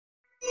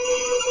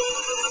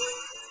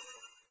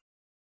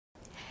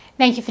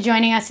Thank you for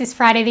joining us this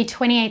Friday, the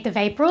 28th of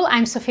April.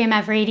 I'm Sophia,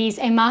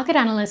 a market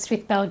analyst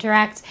with Bell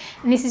Direct,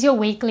 and this is your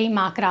weekly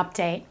market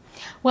update.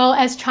 Well,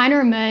 as China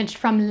emerged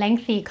from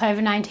lengthy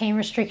COVID-19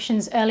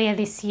 restrictions earlier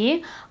this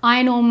year,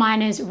 iron ore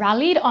miners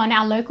rallied on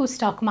our local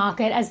stock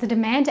market as the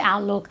demand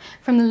outlook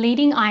from the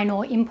leading iron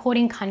ore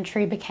importing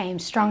country became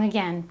strong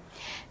again.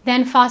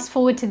 Then fast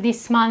forward to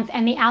this month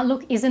and the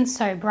outlook isn't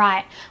so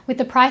bright, with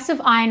the price of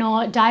iron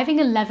ore diving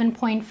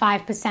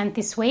 11.5%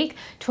 this week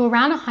to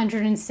around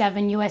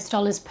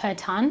 $107 per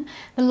tonne,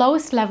 the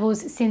lowest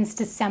levels since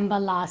December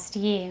last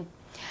year.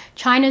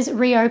 China's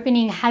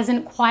reopening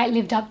hasn't quite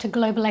lived up to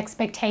global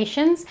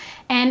expectations,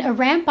 and a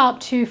ramp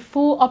up to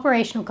full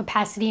operational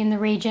capacity in the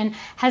region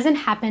hasn't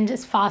happened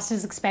as fast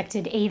as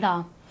expected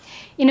either.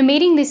 In a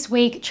meeting this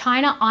week,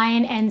 China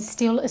Iron and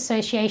Steel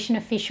Association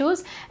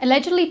officials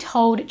allegedly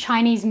told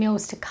Chinese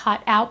mills to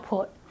cut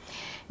output.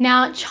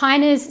 Now,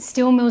 China's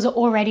steel mills are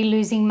already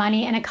losing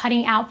money and are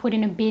cutting output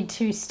in a bid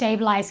to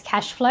stabilise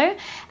cash flow,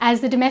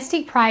 as the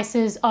domestic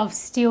prices of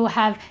steel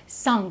have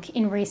sunk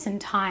in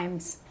recent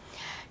times.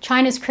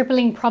 China's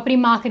crippling property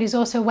market is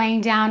also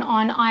weighing down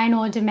on iron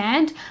ore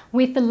demand,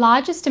 with the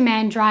largest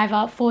demand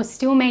driver for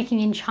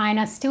steelmaking in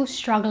China still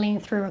struggling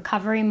through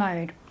recovery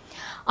mode.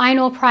 Iron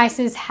ore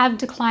prices have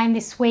declined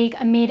this week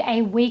amid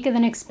a weaker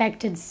than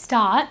expected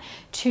start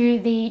to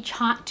the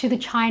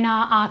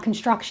China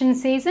construction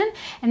season,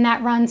 and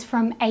that runs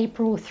from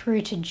April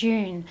through to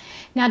June.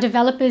 Now,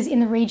 developers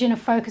in the region are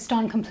focused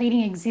on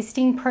completing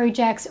existing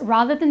projects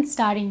rather than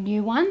starting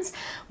new ones,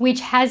 which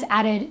has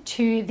added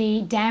to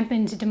the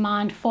dampened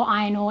demand for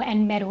iron ore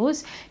and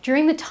metals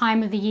during the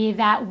time of the year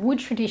that would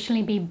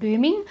traditionally be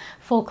booming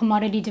for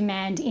commodity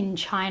demand in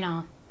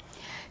China.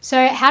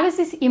 So how does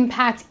this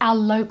impact our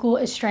local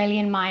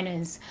Australian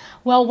miners?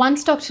 Well, one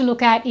stock to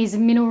look at is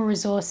Mineral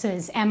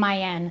Resources,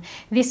 MIN.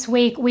 This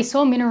week, we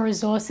saw Mineral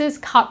Resources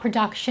cut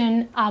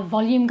production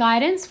volume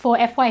guidance for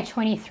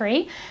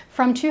FY23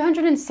 from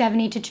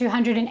 270 to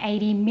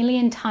 280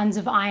 million tonnes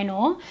of iron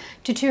ore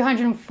to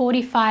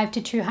 245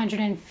 to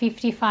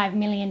 255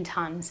 million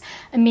tonnes,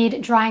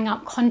 amid drying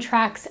up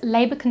contracts,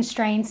 labour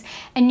constraints,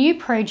 and new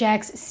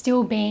projects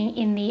still being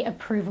in the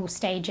approval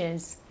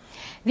stages.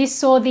 This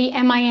saw the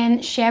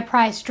MIN share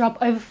price drop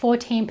over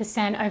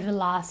 14% over the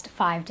last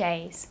 5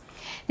 days.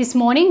 This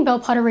morning, Bell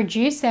Potter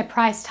reduced their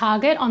price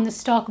target on the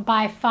stock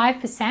by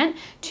 5%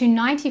 to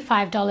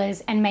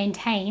 $95 and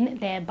maintain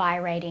their buy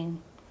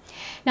rating.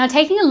 Now,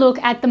 taking a look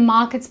at the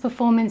market's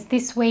performance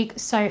this week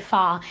so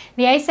far,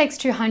 the ASX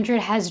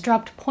 200 has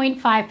dropped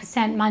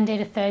 0.5% Monday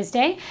to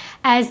Thursday,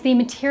 as the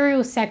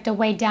materials sector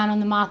weighed down on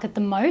the market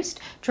the most,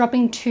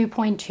 dropping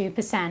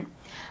 2.2%.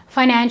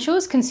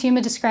 Financials,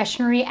 consumer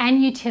discretionary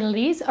and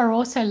utilities are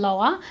also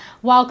lower,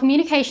 while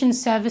communications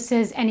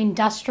services and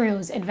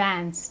industrials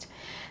advanced.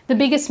 The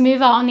biggest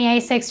mover on the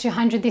ASX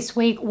 200 this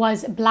week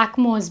was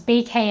Blackmores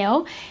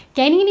BKL,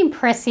 gaining an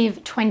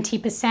impressive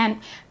 20%,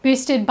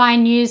 boosted by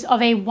news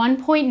of a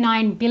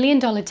 $1.9 billion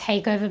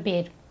takeover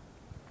bid.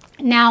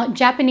 Now,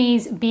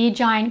 Japanese beer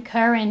giant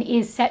Kirin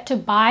is set to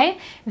buy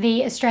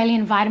the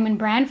Australian vitamin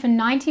brand for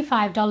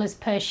 $95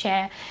 per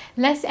share,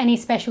 less any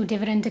special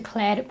dividend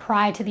declared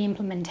prior to the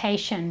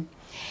implementation.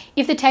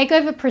 If the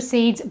takeover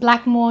proceeds,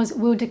 Blackmores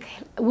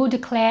will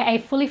declare a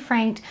fully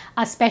franked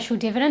special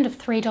dividend of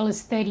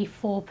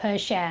 $3.34 per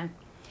share.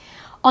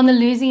 On the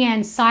losing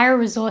end, Syrah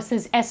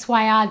Resources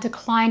SYR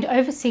declined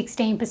over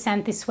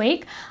 16% this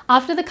week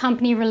after the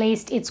company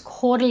released its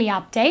quarterly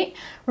update,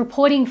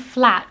 reporting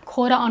flat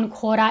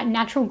quarter-on-quarter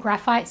natural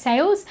graphite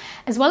sales,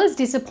 as well as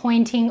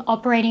disappointing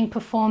operating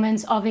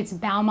performance of its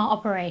Bauma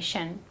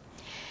operation.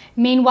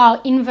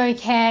 Meanwhile,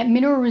 Invocare,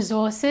 Mineral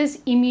Resources,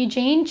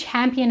 Imugene,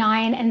 Champion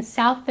Iron and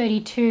South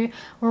 32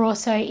 were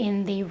also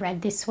in the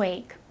red this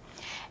week.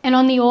 And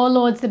on the Ore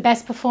Lords, the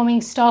best performing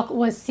stock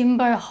was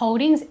Simbo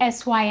Holdings,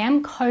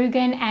 SYM,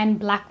 Kogan and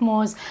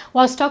Blackmores,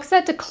 while stocks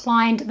that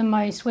declined the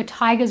most were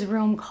Tigers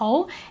Realm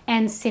Coal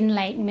and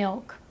Synlait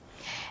Milk.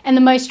 And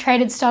the most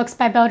traded stocks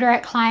by Bell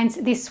Direct clients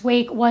this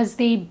week was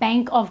the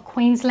Bank of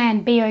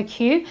Queensland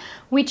BOQ,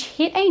 which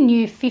hit a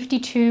new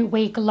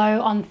 52-week low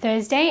on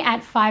Thursday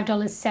at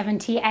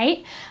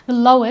 $5.78, the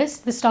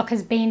lowest the stock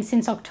has been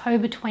since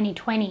October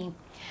 2020.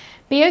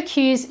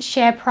 BOQ's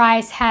share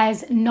price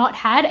has not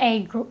had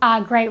a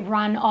great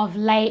run of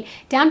late,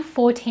 down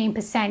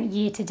 14%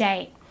 year to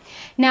date.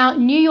 Now,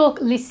 New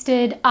York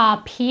listed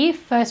peer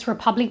First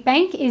Republic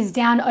Bank is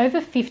down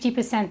over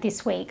 50%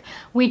 this week,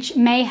 which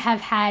may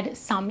have had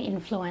some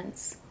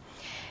influence.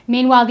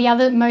 Meanwhile, the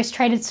other most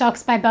traded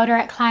stocks by Bell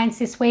Direct clients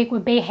this week were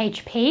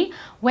BHP,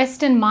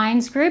 Western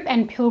Mines Group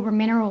and Pilbara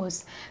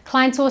Minerals.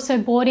 Clients also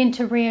bought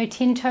into Rio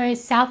Tinto,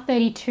 South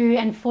 32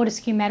 and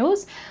Fortescue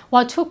Metals,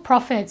 while took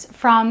profits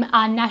from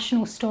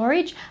National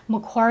Storage,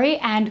 Macquarie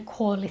and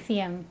Core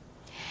Lithium.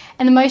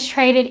 And the most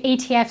traded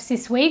ETFs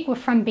this week were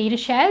from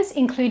BetaShares,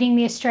 including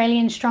the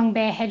Australian Strong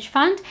Bear Hedge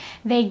Fund,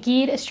 their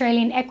geared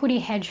Australian Equity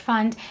Hedge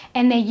Fund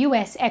and their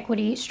US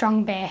Equity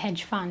Strong Bear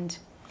Hedge Fund.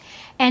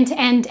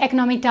 end-to-end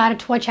economic data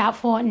to watch out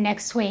for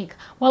next week?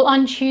 Well,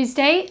 on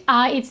Tuesday,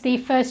 it's the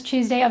first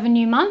Tuesday of a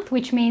new month,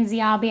 which means the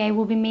RBA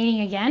will be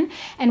meeting again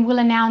and will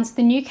announce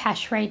the new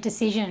cash rate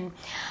decision.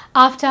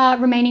 After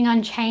remaining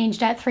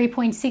unchanged at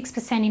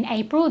 3.6% in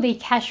April, the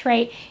cash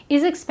rate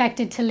is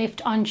expected to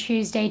lift on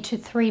Tuesday to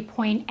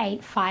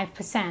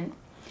 3.85%.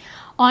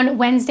 On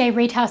Wednesday,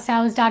 retail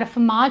sales data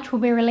for March will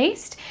be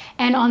released,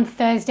 and on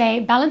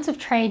Thursday, balance of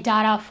trade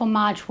data for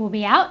March will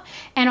be out,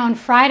 and on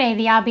Friday,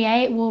 the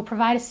RBA will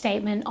provide a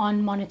statement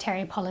on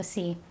monetary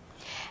policy.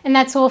 And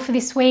that's all for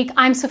this week.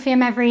 I'm Sophia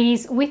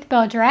Mavridis with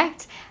Bell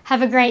Direct.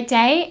 Have a great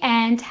day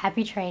and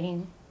happy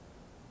trading.